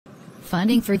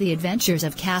Funding for the adventures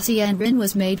of Cassie and Rin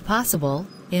was made possible,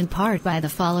 in part by the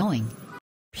following.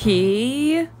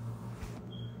 P-O-P.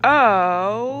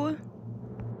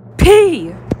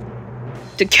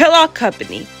 The Kellogg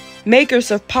Company,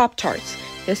 makers of Pop-Tarts,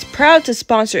 is proud to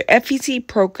sponsor FEC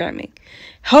programming,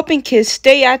 helping kids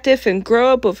stay active and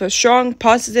grow up with a strong,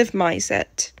 positive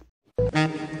mindset.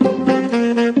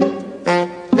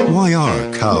 Why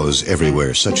are cows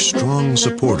everywhere such strong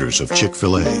supporters of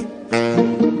Chick-fil-A?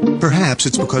 Perhaps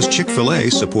it's because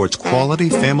Chick-fil-A supports quality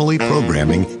family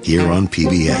programming here on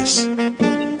PBS.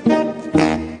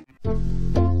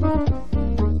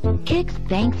 Kix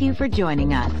thanks you for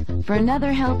joining us for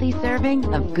another healthy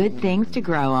serving of good things to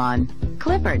grow on.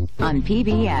 Clifford on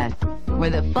PBS, where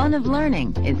the fun of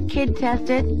learning is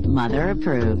kid-tested,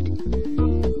 mother-approved.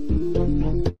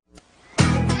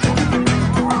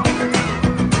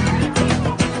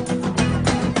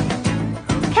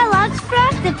 Kellogg's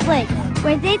Frosted Flakes,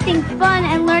 where they think fun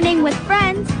and learning with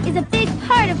friends is a big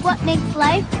part of what makes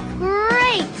life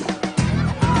great.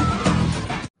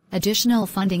 Additional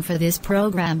funding for this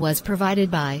program was provided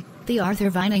by the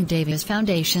Arthur Vining Davis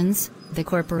Foundations, the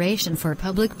Corporation for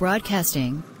Public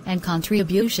Broadcasting, and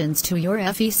contributions to your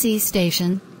FEC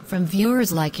station from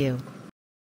viewers like you.